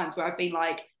some times where I've been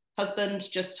like, husband,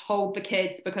 just hold the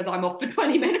kids because I'm off for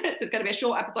 20 minutes. It's going to be a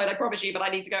short episode, I promise you, but I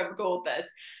need to go and record this.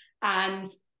 And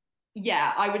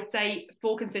yeah, I would say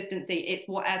for consistency, it's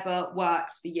whatever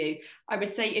works for you. I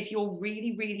would say if you're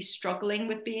really, really struggling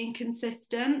with being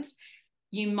consistent,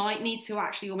 you might need to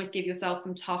actually almost give yourself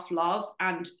some tough love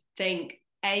and think,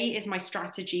 is my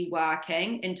strategy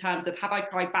working in terms of, have I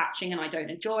tried batching and I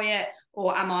don't enjoy it?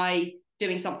 Or am I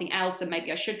doing something else and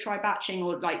maybe I should try batching?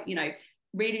 Or like, you know,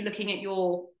 really looking at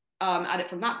at it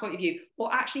from that point of view,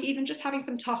 or actually even just having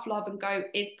some tough love and go,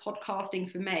 is podcasting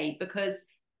for me? Because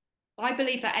I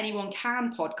believe that anyone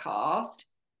can podcast,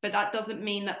 but that doesn't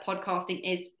mean that podcasting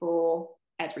is for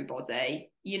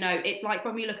everybody. You know, it's like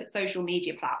when we look at social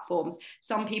media platforms,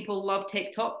 some people love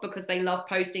TikTok because they love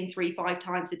posting 3-5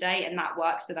 times a day, and that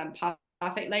works for them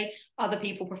perfectly. Other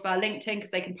people prefer LinkedIn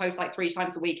because they can post like 3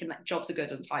 times a week and jobs are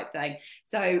good and type thing.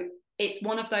 So it's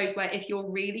one of those where if you're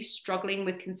really struggling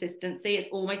with consistency, it's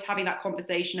almost having that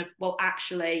conversation of, well,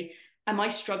 actually, am I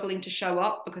struggling to show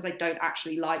up because I don't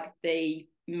actually like the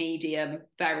medium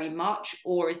very much,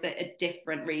 or is there a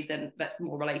different reason that's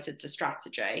more related to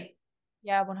strategy?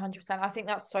 Yeah, 100%. I think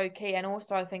that's so key. And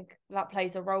also I think that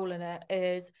plays a role in it,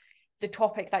 is the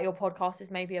topic that your podcast is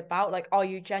maybe about. Like, are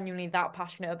you genuinely that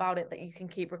passionate about it that you can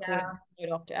keep recording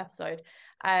episode after episode?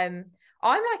 I'm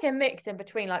like a mix in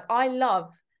between. Like, I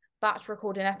love batch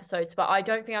recording episodes, but I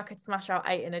don't think I could smash out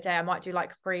 8 in a day. I might do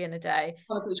like 3 in a day.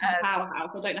 Honestly, she's a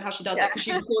powerhouse. I don't know how she does it, because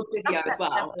she records video as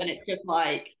well, and it's just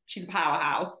like, she's a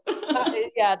powerhouse.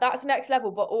 That's next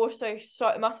level. But also, so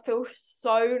it must feel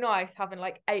so nice having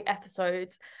like 8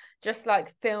 episodes just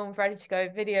like filmed, ready to go,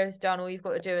 videos done. All you've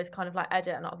got to do is kind of like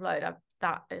edit and upload.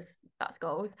 That's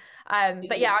goals.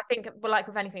 But yeah, I think, well, like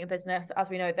with anything in business, as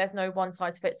we know, there's no one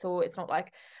size fits all. It's not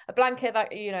like a blanket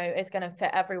that, you know, is going to fit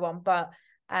everyone, but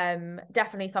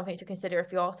definitely something to consider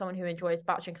if you are someone who enjoys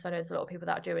batching, because I know there's a lot of people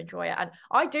that do enjoy it, and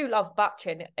I do love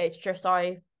batching. It's just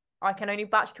I can only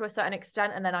batch to a certain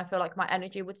extent, and then I feel like my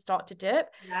energy would start to dip.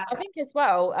 I think as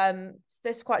well,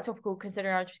 this is quite topical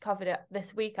considering I just covered it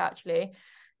this week actually,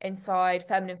 inside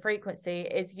feminine frequency,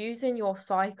 is using your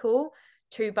cycle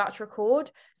to batch record.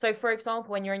 So for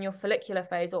example, when you're in your follicular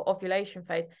phase or ovulation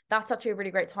phase, that's actually a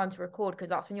really great time to record, because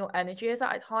that's when your energy is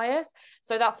at its highest.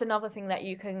 So that's another thing that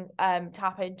you can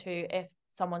tap into if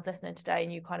someone's listening today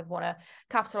and you kind of want to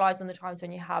capitalize on the times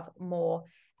when you have more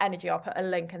energy. I'll put a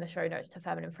link in the show notes to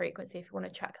feminine frequency if you want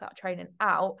to check that training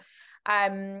out.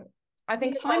 I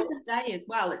think times of day as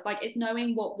well. It's like, it's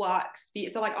knowing what works.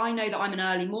 So like, I know that I'm an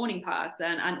early morning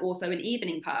person and also an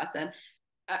evening person.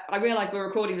 I realise we're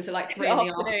recording this at like 3 in the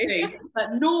afternoon,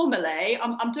 but normally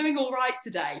I'm doing all right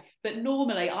today. But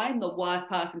normally I'm the worst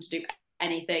person to do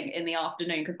anything in the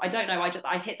afternoon, because I don't know,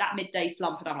 I hit that midday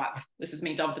slump and I'm like, this is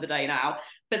me done for the day now.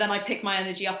 But then I pick my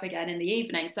energy up again in the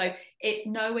evening. So it's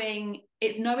knowing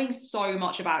so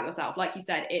much about yourself. Like you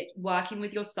said, it's working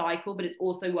with your cycle, but it's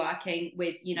also working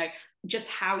with, you know, just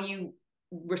how you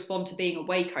respond to being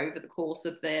awake over the course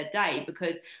of the day.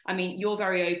 Because I mean, you're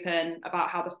very open about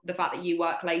how the fact that you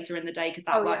work later in the day because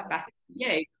that works better for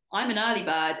you. I'm an early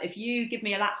bird. If you give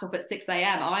me a laptop at 6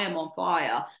 a.m, I am on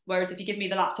fire. Whereas if you give me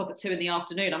the laptop at 2 in the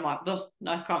afternoon, I'm like, no,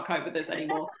 I can't cope with this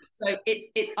anymore. So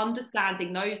it's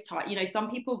understanding those types. You know, some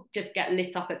people just get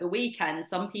lit up at the weekend.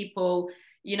 Some people,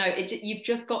 you know, you've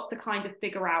just got to kind of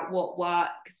figure out what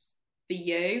works for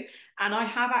you. And I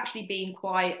have actually been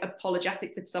quite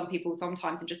apologetic to some people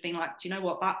sometimes and just being like, do you know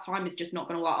what, that time is just not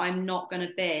going to work. I'm not going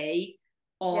to be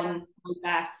on my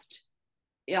best,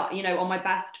 you know, on my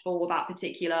best for that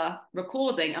particular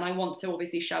recording. And I want to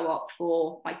obviously show up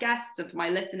for my guests and for my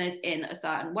listeners in a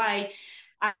certain way.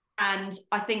 And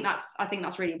I think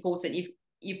that's really important.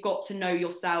 You've got to know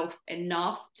yourself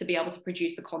enough to be able to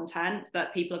produce the content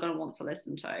that people are going to want to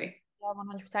listen to.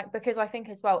 Yeah, 100%. Because I think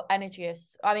as well, energy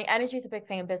is a big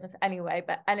thing in business anyway,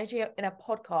 but energy in a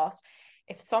podcast,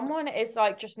 if someone is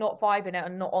like just not vibing it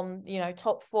and not on, you know,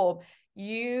 top form,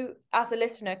 you as a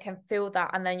listener can feel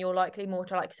that, and then you're likely more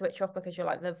to like switch off because you're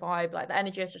like, the vibe, like the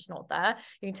energy is just not there.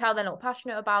 You can tell they're not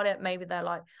passionate about it. Maybe they're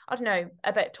like, I don't know,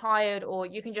 a bit tired, or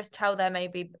you can just tell they're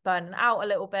maybe burning out a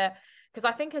little bit. Because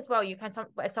I think as well, you can,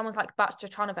 if someone's like batched a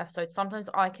ton of episodes, sometimes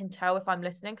I can tell if I'm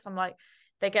listening, because I'm like,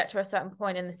 they get to a certain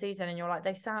point in the season and you're like,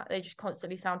 they just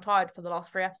constantly sound tired for the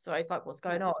last 3 episodes, like what's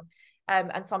going on?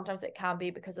 And sometimes it can be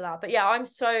because of that. But yeah, I'm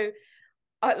so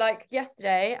like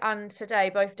yesterday and today,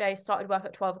 both days started work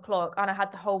at 12 o'clock, and I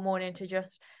had the whole morning to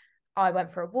just, I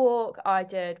went for a walk, I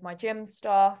did my gym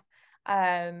stuff,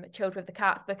 chilled with the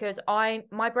cats, because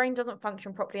my brain doesn't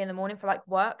function properly in the morning for like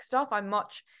work stuff. I'm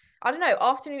much, I don't know,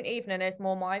 afternoon, evening is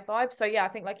more my vibe. So yeah, I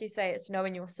think like you say, it's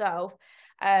knowing yourself.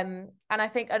 And I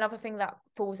think another thing that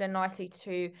falls in nicely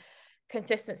to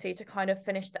consistency to kind of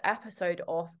finish the episode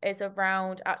off is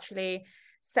around actually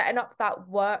setting up that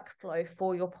workflow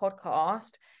for your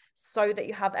podcast so that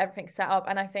you have everything set up.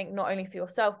 And I think not only for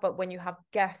yourself, but when you have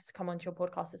guests come onto your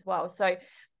podcast as well. So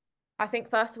I think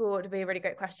first of all, it would be a really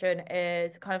great question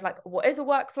is kind of like, what is a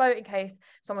workflow, in case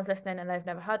someone's listening and they've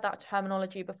never heard that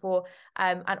terminology before?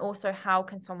 And also, how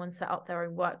can someone set up their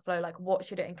own workflow? Like, what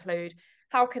should it include?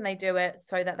 How can they do it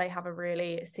so that they have a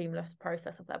really seamless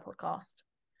process of their podcast?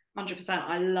 100%.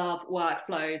 I love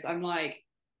workflows. I'm like,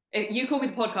 If you call me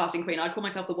the podcasting queen, I'd call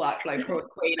myself the workflow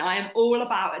queen. I am all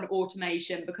about an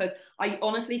automation, because I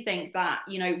honestly think that,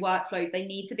 you know, workflows, they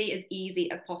need to be as easy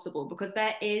as possible, because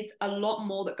there is a lot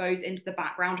more that goes into the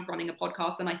background of running a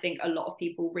podcast than I think a lot of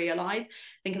people realize.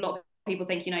 I think a lot of people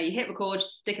think, you know, you hit record,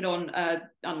 stick it on, I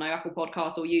don't know, Apple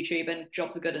Podcasts or YouTube, and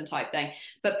jobs are good and type thing.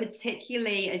 But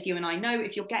particularly, as you and I know,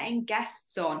 if you're getting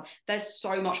guests on, there's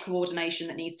so much coordination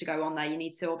that needs to go on there. You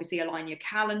need to obviously align your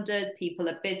calendars. People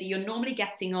are busy. You're normally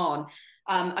getting on.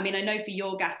 I mean, I know for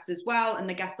your guests as well, and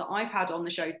the guests that I've had on the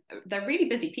shows, they're really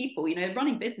busy people, you know,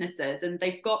 running businesses, and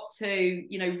they've got to,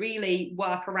 you know, really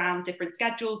work around different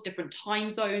schedules, different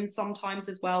time zones sometimes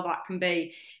as well. That can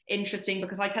be interesting,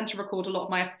 because I tend to record a lot of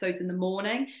my episodes in the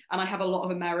morning, and I have a lot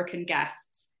of American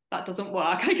guests. That doesn't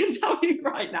work, I can tell you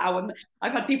right now. And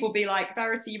I've had people be like,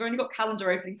 Verity, you've only got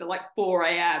calendar openings at like 4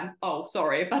 a.m. Oh,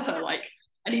 sorry,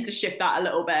 I need to shift that a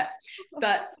little bit.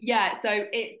 But yeah, so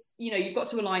it's, you know, you've got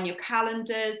to align your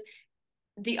calendars.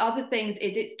 The other things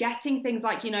is, it's getting things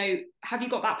like, you know, have you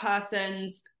got that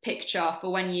person's picture for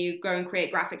when you go and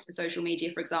create graphics for social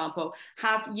media, for example?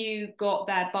 Have you got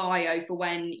their bio for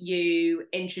when you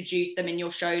introduce them in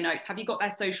your show notes? Have you got their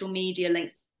social media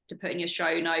links to put in your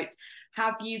show notes?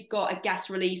 Have you got a guest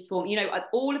release form? You know,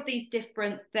 all of these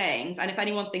different things. And if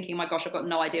anyone's thinking, oh my gosh, I've got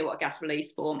no idea what a guest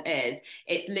release form is,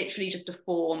 it's literally just a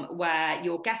form where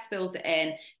your guest fills it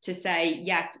in to say,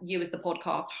 yes, you as the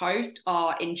podcast host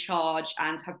are in charge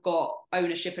and have got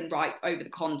ownership and rights over the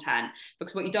content.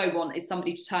 Because what you don't want is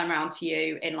somebody to turn around to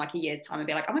you in like a year's time and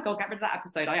be like, oh my God, get rid of that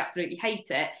episode, I absolutely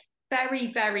hate it.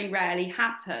 Very, very rarely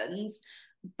happens.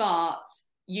 But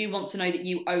you want to know that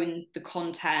you own the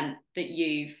content that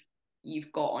you've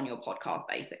got on your podcast,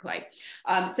 basically.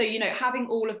 So, you know, having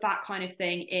all of that kind of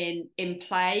thing in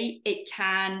play, it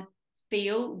can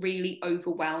feel really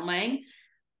overwhelming.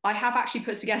 I have actually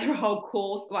put together a whole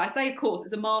course. Well, I say a course,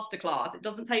 it's a masterclass. It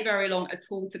doesn't take very long at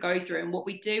all to go through. And what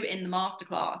we do in the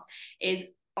masterclass is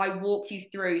I walk you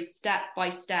through step by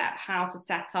step how to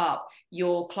set up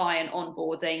your client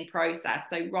onboarding process.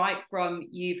 So right from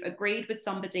you've agreed with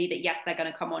somebody that yes, they're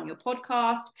going to come on your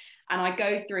podcast, and I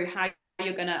go through how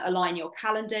you're going to align your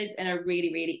calendars in a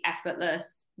really, really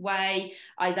effortless way.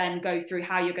 I then go through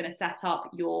how you're going to set up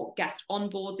your guest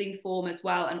onboarding form as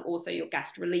well, and also your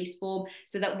guest release form,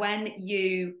 so that when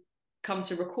you come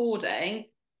to recording,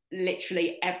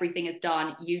 literally everything is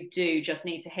done. You do just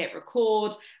need to hit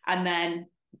record, and then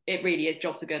it really is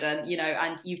jobs are good, and you know,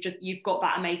 and you've got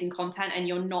that amazing content, and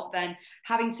you're not then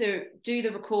having to do the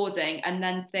recording and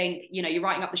then think, you know, you're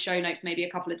writing up the show notes maybe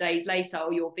a couple of days later,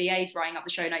 or your VA's writing up the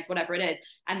show notes, whatever it is,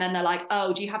 and then they're like,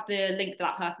 oh, do you have the link for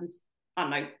that person's, I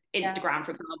don't know, Instagram,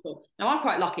 for example. Now I'm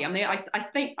quite lucky.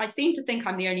 I seem to think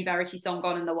I'm the only Verity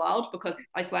Sangan in the world, because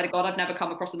I swear to God, I've never come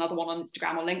across another one on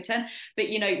Instagram or LinkedIn. But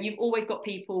you know, you've always got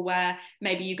people where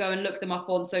maybe you go and look them up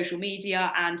on social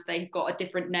media and they've got a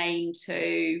different name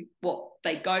to what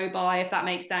they go by, if that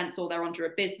makes sense, or they're under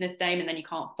a business name and then you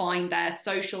can't find their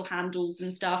social handles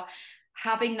and stuff.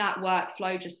 Having that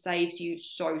workflow just saves you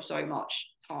so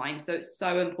much time. So it's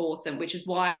so important, which is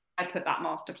why I put that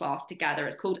masterclass together.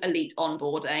 It's called Elite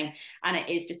Onboarding, and it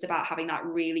is just about having that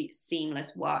really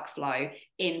seamless workflow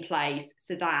in place,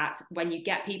 so that when you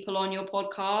get people on your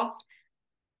podcast,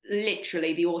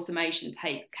 literally the automation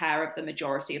takes care of the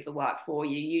majority of the work for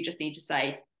you. You just need to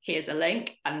say, here's a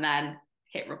link, and then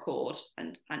hit record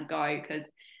and go,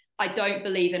 because I don't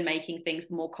believe in making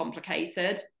things more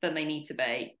complicated than they need to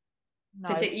be.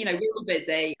 No. You know, we're all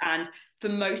busy, and for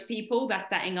most people, they're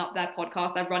setting up their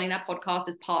podcast, they're running their podcast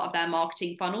as part of their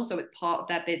marketing funnel, so it's part of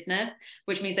their business,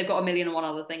 which means they've got a million and one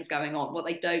other things going on. What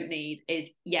they don't need is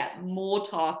more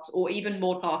tasks, or even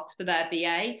more tasks for their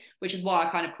VA, which is why I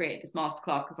kind of created this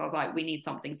masterclass, because I was like, we need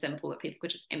something simple that people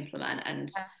could just implement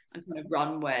and kind of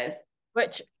run with.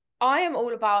 Which I am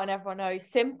all about, and everyone knows,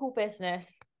 simple business.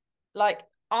 Like,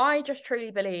 I just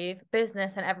truly believe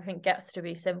business and everything gets to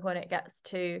be simple, and it gets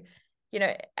to, you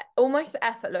know, almost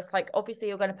effortless. Like, obviously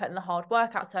you're going to put in the hard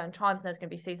work at certain times, and there's going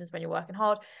to be seasons when you're working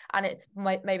hard, and it's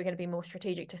maybe going to be more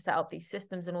strategic to set up these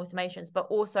systems and automations. But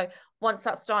also, once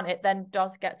that's done, it then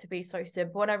does get to be so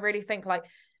simple. And I really think, like,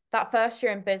 that first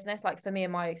year in business, like for me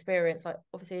and my experience, like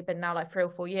obviously it's been now like 3 or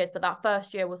 4 years, but that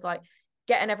first year was like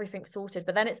getting everything sorted.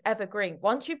 But then it's evergreen.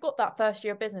 Once you've got that first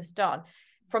year of business done,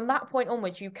 from that point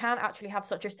onwards, you can actually have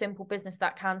such a simple business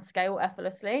that can scale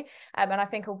effortlessly. And I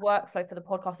think a workflow for the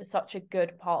podcast is such a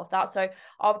good part of that. So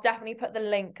I'll definitely put the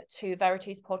link to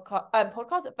Verity's podcast,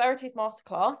 Verity's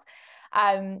masterclass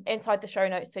inside the show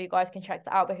notes, so you guys can check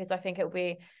that out, because I think it will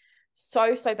be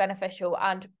so beneficial.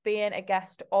 And being a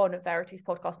guest on Verity's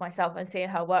podcast myself and seeing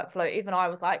her workflow, even I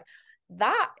was like,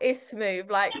 that is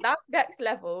smooth, like that's next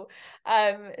level.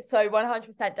 So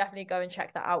 100% definitely go and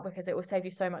check that out, because it will save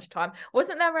you so much time.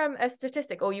 Wasn't there a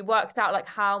statistic, or you worked out like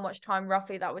how much time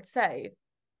roughly that would save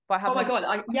by having Oh my God,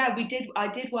 I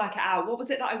did work it out. What was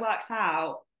it that I worked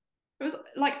out? It was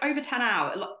like over 10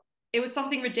 hours. It was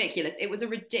something ridiculous. It was a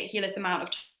ridiculous amount of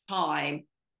time.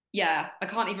 Yeah, I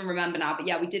can't even remember now, but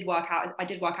yeah, I did work out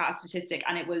a statistic,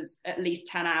 and it was at least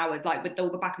 10 hours, like with all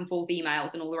the back and forth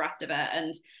emails and all the rest of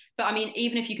it. But I mean,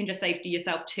 even if you can just save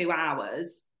yourself 2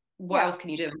 hours, what else can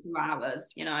you do in 2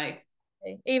 hours, you know?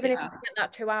 Even if you spend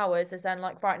that 2 hours, is then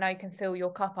like right now you can fill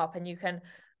your cup up and you can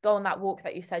go on that walk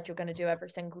that you said you're going to do every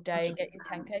single day and get your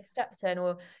 10k steps in,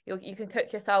 or you can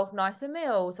cook yourself nicer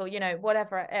meals, or, you know,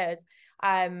 whatever it is.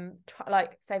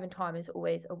 Like saving time is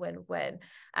always a win-win.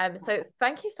 So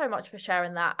thank you so much for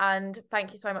sharing that, and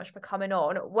thank you so much for coming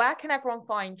on. Where can everyone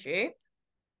find you?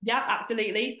 Yeah,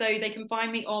 absolutely. So they can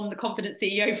find me on the Confident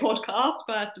CEO podcast.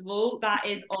 First of all, that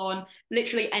is on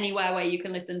literally anywhere where you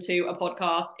can listen to a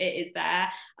podcast. It is there.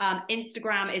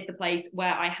 Instagram is the place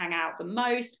where I hang out the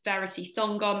most. Verity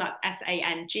Sangan, that's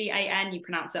Sangan. You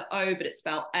pronounce it O, but it's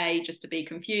spelled A, just to be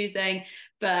confusing.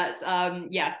 But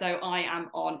yeah, so I am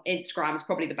on Instagram. It's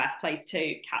probably the best place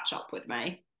to catch up with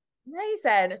me.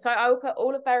 Amazing. So I will put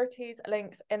all of Verity's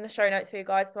links in the show notes for you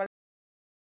guys. So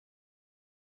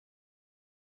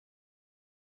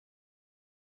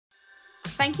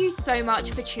Thank you so much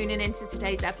for tuning into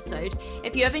today's episode.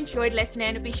 If you have enjoyed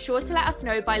listening, be sure to let us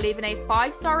know by leaving a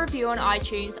 5-star review on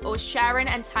iTunes, or sharing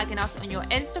and tagging us on your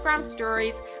Instagram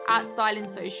stories @Styling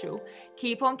Social.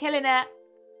 Keep on killing it.